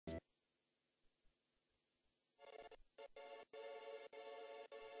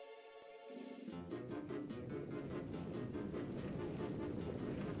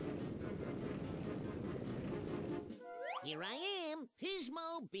Here I am,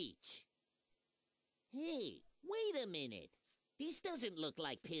 Pismo Beach. Hey, wait a minute. This doesn't look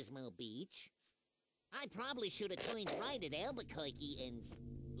like Pismo Beach. I probably should have turned right at Albuquerque and...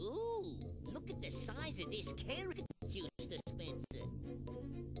 Ooh, look at the size of this carrot juice dispenser.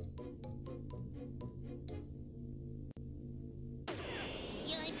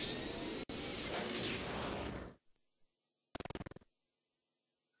 Yipes.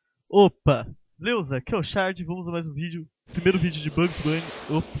 Opa! Beleza, aqui é o Shard, vamos a mais um vídeo. Primeiro vídeo de Bugs Bunny.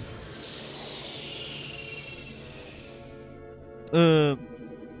 Ops.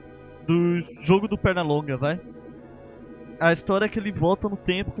 Do jogo do Pernalonga, vai. A história é que ele volta no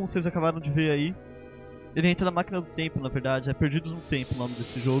tempo, como vocês acabaram de ver aí. Ele entra na máquina do tempo, na verdade. É Perdido no Tempo o nome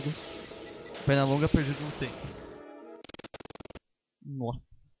desse jogo. Pernalonga Perdido no Tempo. Nossa.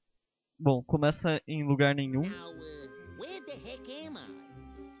 Bom, começa em lugar nenhum. Now, where the heck am I?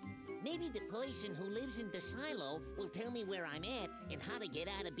 Maybe the person who lives in the silo will tell me where I'm at and how to get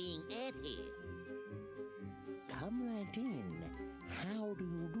out of being at here. Come right in. How do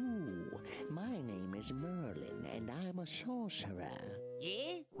you do? My name is Merlin, and I'm a sorcerer.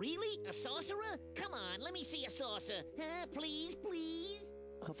 Yeah? Really? A sorcerer? Come on, let me see a saucer. Please, please?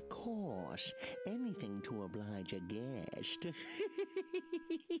 Of course. Anything to oblige a guest.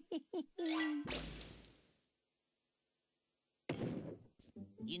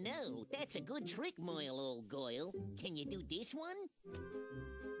 You know, that's a good trick, Moyle, old Goyle. Can you do this one?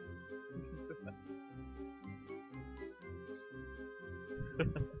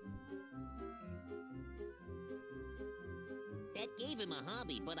 That gave him a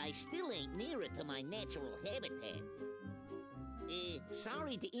hobby, but I still ain't nearer to my natural habitat.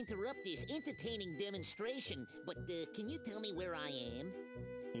 Sorry to interrupt this entertaining demonstration, but can you tell me where I am?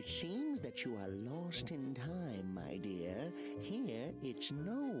 It seems that you are lost in time, my dear. Here, it's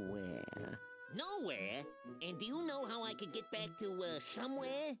nowhere. Nowhere? And do you know how I could get back to,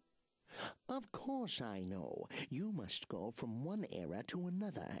 somewhere? Of course I know. You must go from one era to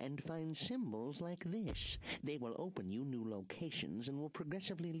another and find symbols like this. They will open you new locations and will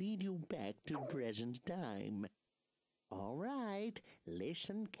progressively lead you back to present time. All right,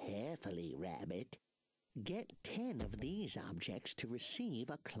 listen carefully, Rabbit. Get 10 of these objects to receive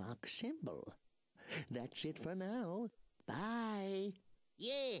a clock symbol. That's it for now. Bye.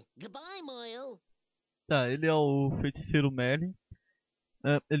 Yeah, goodbye, Moyle. Tá, ele é o feiticeiro Merlin.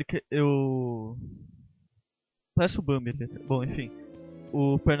 Parece o Bambi. Bom, enfim.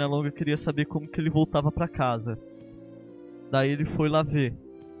 O Pernalonga queria saber como que ele voltava pra casa. Daí ele foi lá ver.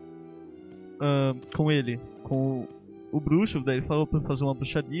 Com o bruxo. Daí ele falou pra fazer uma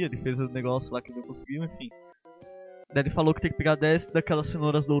bruxaria. Ele fez o negócio lá que ele não conseguiu, enfim. Daí ele falou que tem que pegar 10 daquelas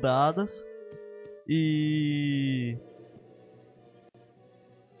cenouras douradas. E...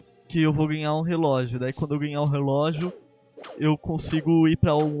 que eu vou ganhar um relógio. Daí quando eu ganhar um relógio, eu consigo ir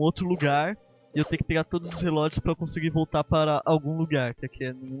pra um outro lugar. E eu tenho que pegar todos os relógios pra eu conseguir voltar para algum lugar. Que aqui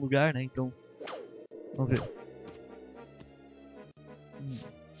é nenhum lugar, né? Então, vamos ver.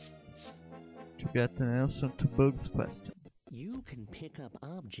 To get an answer to Bug's question. You can pick up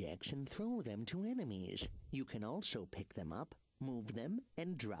objects and throw them to enemies. You can also pick them up, move them,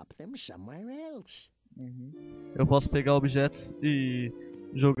 and drop them somewhere else. Eu posso pegar objetos e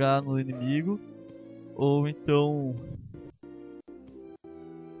jogar no inimigo, ou então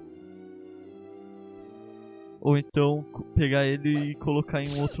pegar ele e colocar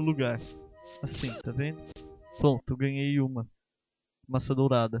em um outro lugar. Assim, tá vendo? Pronto, eu ganhei uma massa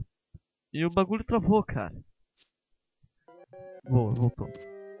dourada. E o bagulho travou, cara. Voltou.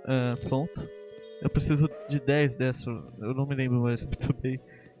 Pronto. Eu preciso de 10 dessa. Eu não me lembro mais muito bem.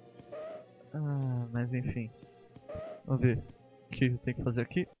 Mas enfim. Vamos ver o que eu tenho que fazer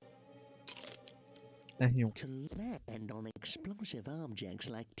aqui. R1. To land on explosive objects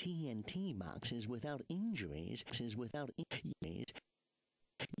like TNT boxes without injuries,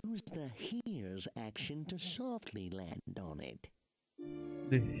 use the Here's action to softly land on it.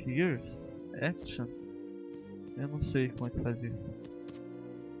 The Here's action? Eu não sei como é que faz isso.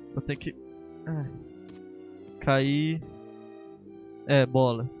 Eu tenho que... cair...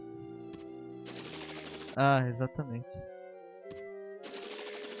 bola. Exatamente.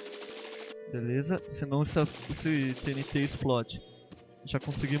 Beleza, senão esse TNT explode. Já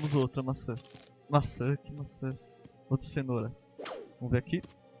conseguimos outra maçã. Que maçã? Outra cenoura. Vamos ver aqui.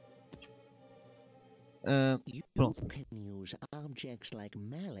 Pronto. You can use objects like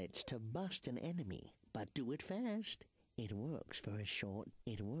mallets to bust an enemy, but do it fast. It works for a short.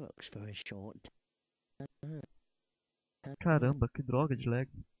 Caramba, que droga de lag.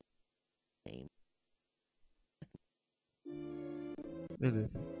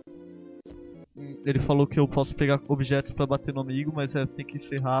 Beleza. Ele falou que eu posso pegar objetos pra bater no amigo, mas tem que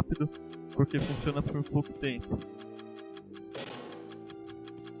ser rápido, porque funciona por pouco tempo.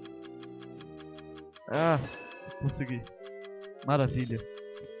 Ah, consegui. Maravilha.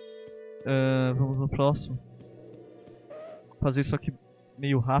 Vamos no próximo. Fazer isso aqui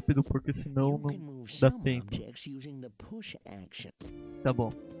meio rápido, porque senão não dá tempo. Tá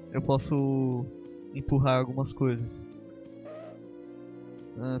bom. Eu posso empurrar algumas coisas.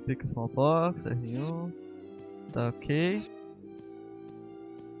 Pick a small box, R1. Tá ok.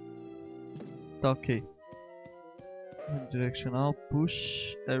 Tá ok. Directional,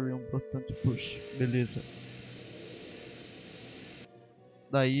 push, R1 botão de push. Beleza.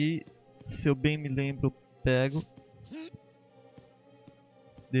 Daí, se eu bem me lembro, eu pego.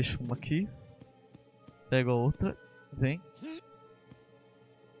 Deixo uma aqui. Pego a outra. Vem.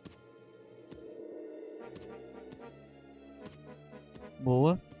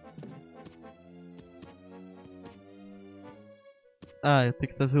 Boa. Ah, eu tenho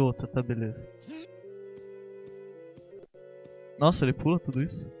que trazer outra, tá, beleza. Nossa, ele pula tudo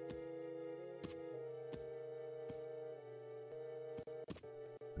isso?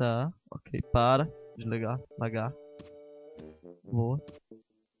 Tá, ok, para. Lagar. Boa.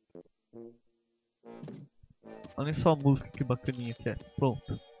 Olha só a música que bacaninha que é.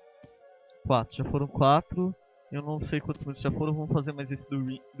 Pronto. 4, já foram 4. Eu não sei quantos minutos já foram. Vamos fazer mais esse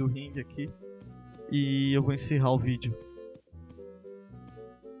do ringue aqui. E eu vou encerrar o vídeo.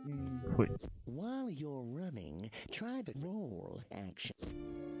 Foi.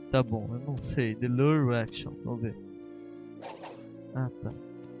 Tá bom, eu não sei. The lure action. Vamos ver. Ah, tá.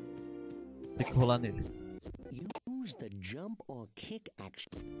 Tem que rolar nele.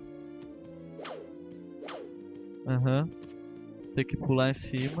 Aham. Tem que pular em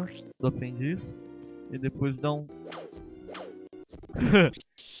cima do aprendiz. E depois dá um...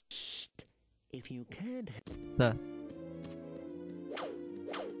 Tá.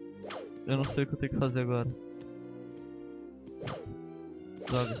 Eu não sei o que eu tenho que fazer agora.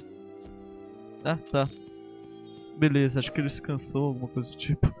 Droga. Ah, tá. Beleza, acho que ele se cansou, alguma coisa do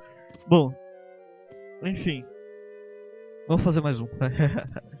tipo. Bom. Enfim. Vamos fazer mais um.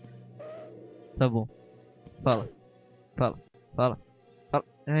 Tá bom. Fala.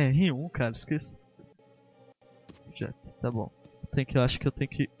 É, R1, cara, esqueci. Já, tá bom. Eu acho que eu tenho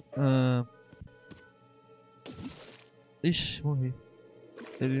que... Ixi, morri.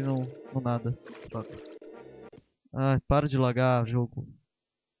 Ele não nada. Droga. Ai, para de lagar, jogo.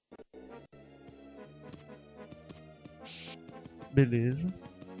 Beleza.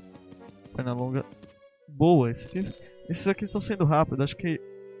 Pernalonga. Boa, esses aqui estão sendo rápidos. Acho que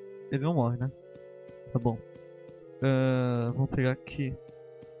ele não morre, né? Tá bom. Vamos pegar aqui.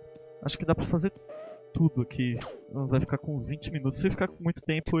 Acho que dá pra fazer tudo aqui. Vai ficar com uns 20 minutos. Se ficar com muito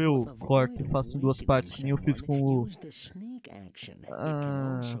tempo, eu corto e faço em 2 partes, que nem eu fiz com o...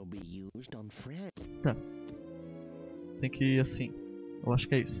 Tá. Tem que ir assim. Eu acho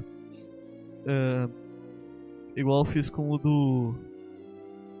que é isso. Igual eu fiz com o do...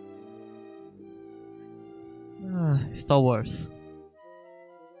 Star Wars.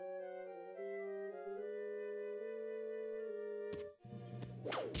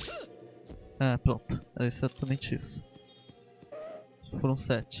 Pronto. É exatamente isso. Foram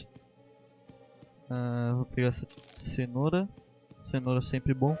 7. Vou pegar essa cenoura. Cenoura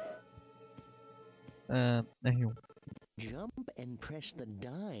sempre bom. R1.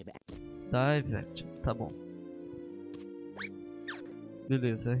 Dive action. Tá bom.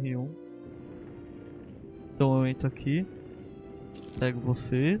 Beleza, R1. Então eu entro aqui. Pego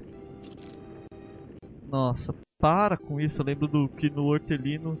você. Nossa, para com isso. Eu lembro do que no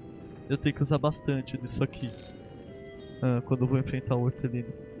hortelino eu tenho que usar bastante disso aqui. Quando eu vou enfrentar o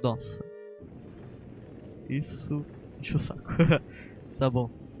hortelino. Nossa. Isso enche o saco. Tá bom.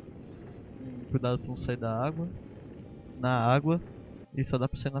 Cuidado pra não sair da água. Na água. E só dá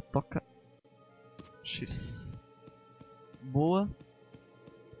pra ser na toca X. Boa.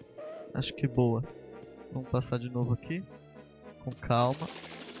 Acho que boa. Vamos passar de novo aqui. Com calma.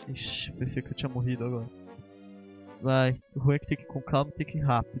 Ixi, pensei que eu tinha morrido agora. Vai. O ruim é que tem que ir com calma e tem que ir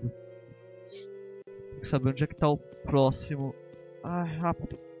rápido. Tem que saber onde é que tá o próximo.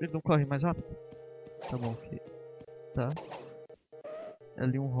 Rápido. Ele não corre mais rápido? Tá bom aqui. Tá.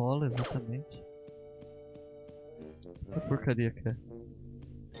 Ali um rola, exatamente. Essa porcaria aqui é.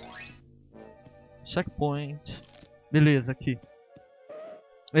 Checkpoint. Beleza, aqui.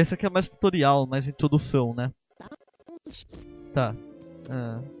 Esse aqui é mais tutorial, mais introdução, né? Tá.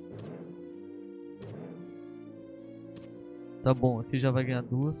 Tá bom, aqui já vai ganhar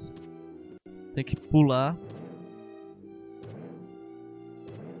 2. Tem que pular.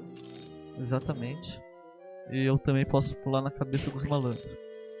 Exatamente. E eu também posso pular na cabeça dos malandros.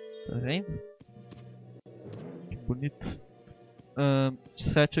 Tá vendo? Que bonito.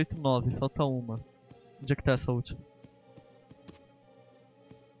 7, 8, 9. Falta uma. Onde é que tá essa última?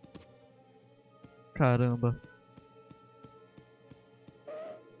 Caramba.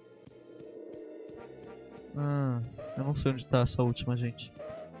 Eu não sei onde tá essa última, gente.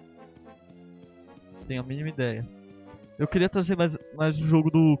 Não tenho a mínima ideia. Eu queria trazer mais um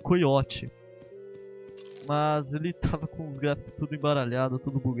jogo do Coyote. Mas ele tava com os gráficos tudo embaralhado,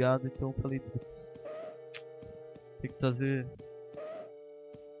 tudo bugado, então eu falei, putz, tem que trazer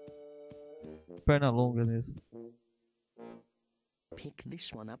Pernalonga mesmo. Pick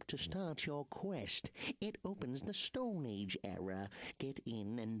this one up to start your quest. It opens the Stone Age era. Get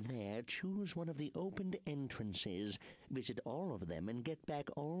in and there choose one of the opened entrances. Visit all of them and get back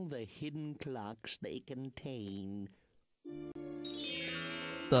all the hidden clocks they contain.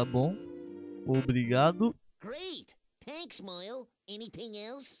 Tá bom. Obrigado. Great. Thanks, Moyle. Anything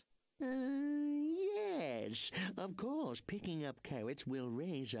else? Yes. Of course, picking up carrots will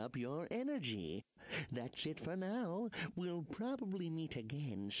raise up your energy. That's it for now. We'll probably meet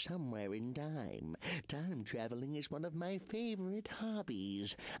again somewhere in time. Time traveling is one of my favorite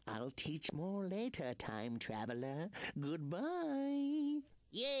hobbies. I'll teach more later, time traveler. Goodbye.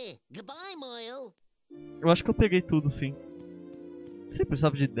 Yeah, goodbye, Moyle. Eu acho que eu peguei tudo, sim. Você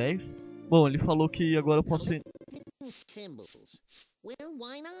precisava de 10? Bom, ele falou que agora eu posso... Symbols. Well,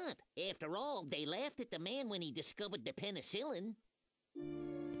 why not? After all, they laughed at the man when he discovered the penicillin.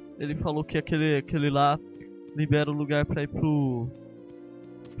 Ele falou que aquele lá libera o lugar pra ir pro...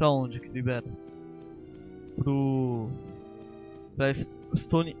 Pra onde que libera? Pra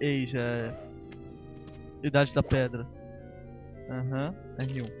Stone Age, Idade da Pedra.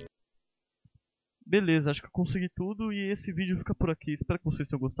 R1. Beleza, acho que eu consegui tudo e esse vídeo fica por aqui. Espero que vocês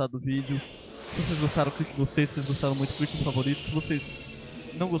tenham gostado do vídeo. Se vocês gostaram, clique em gostei. Se vocês gostaram muito, clique em favorito. Se vocês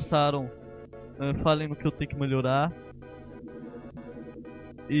não gostaram, falem no que eu tenho que melhorar.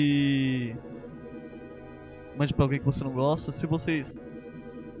 E mande pra alguém que você não gosta. Se vocês...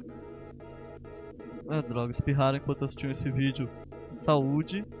 droga, espirraram enquanto assistiam esse vídeo.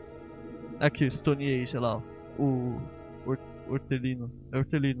 Saúde. Aqui, Stone Age, olha lá, ó. O hortelino. É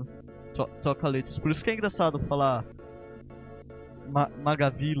hortelino. Troca leites. Por isso que é engraçado falar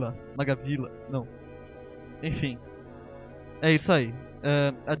Magavila, não. Enfim. É isso aí.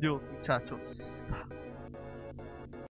 Adeus, muchachos.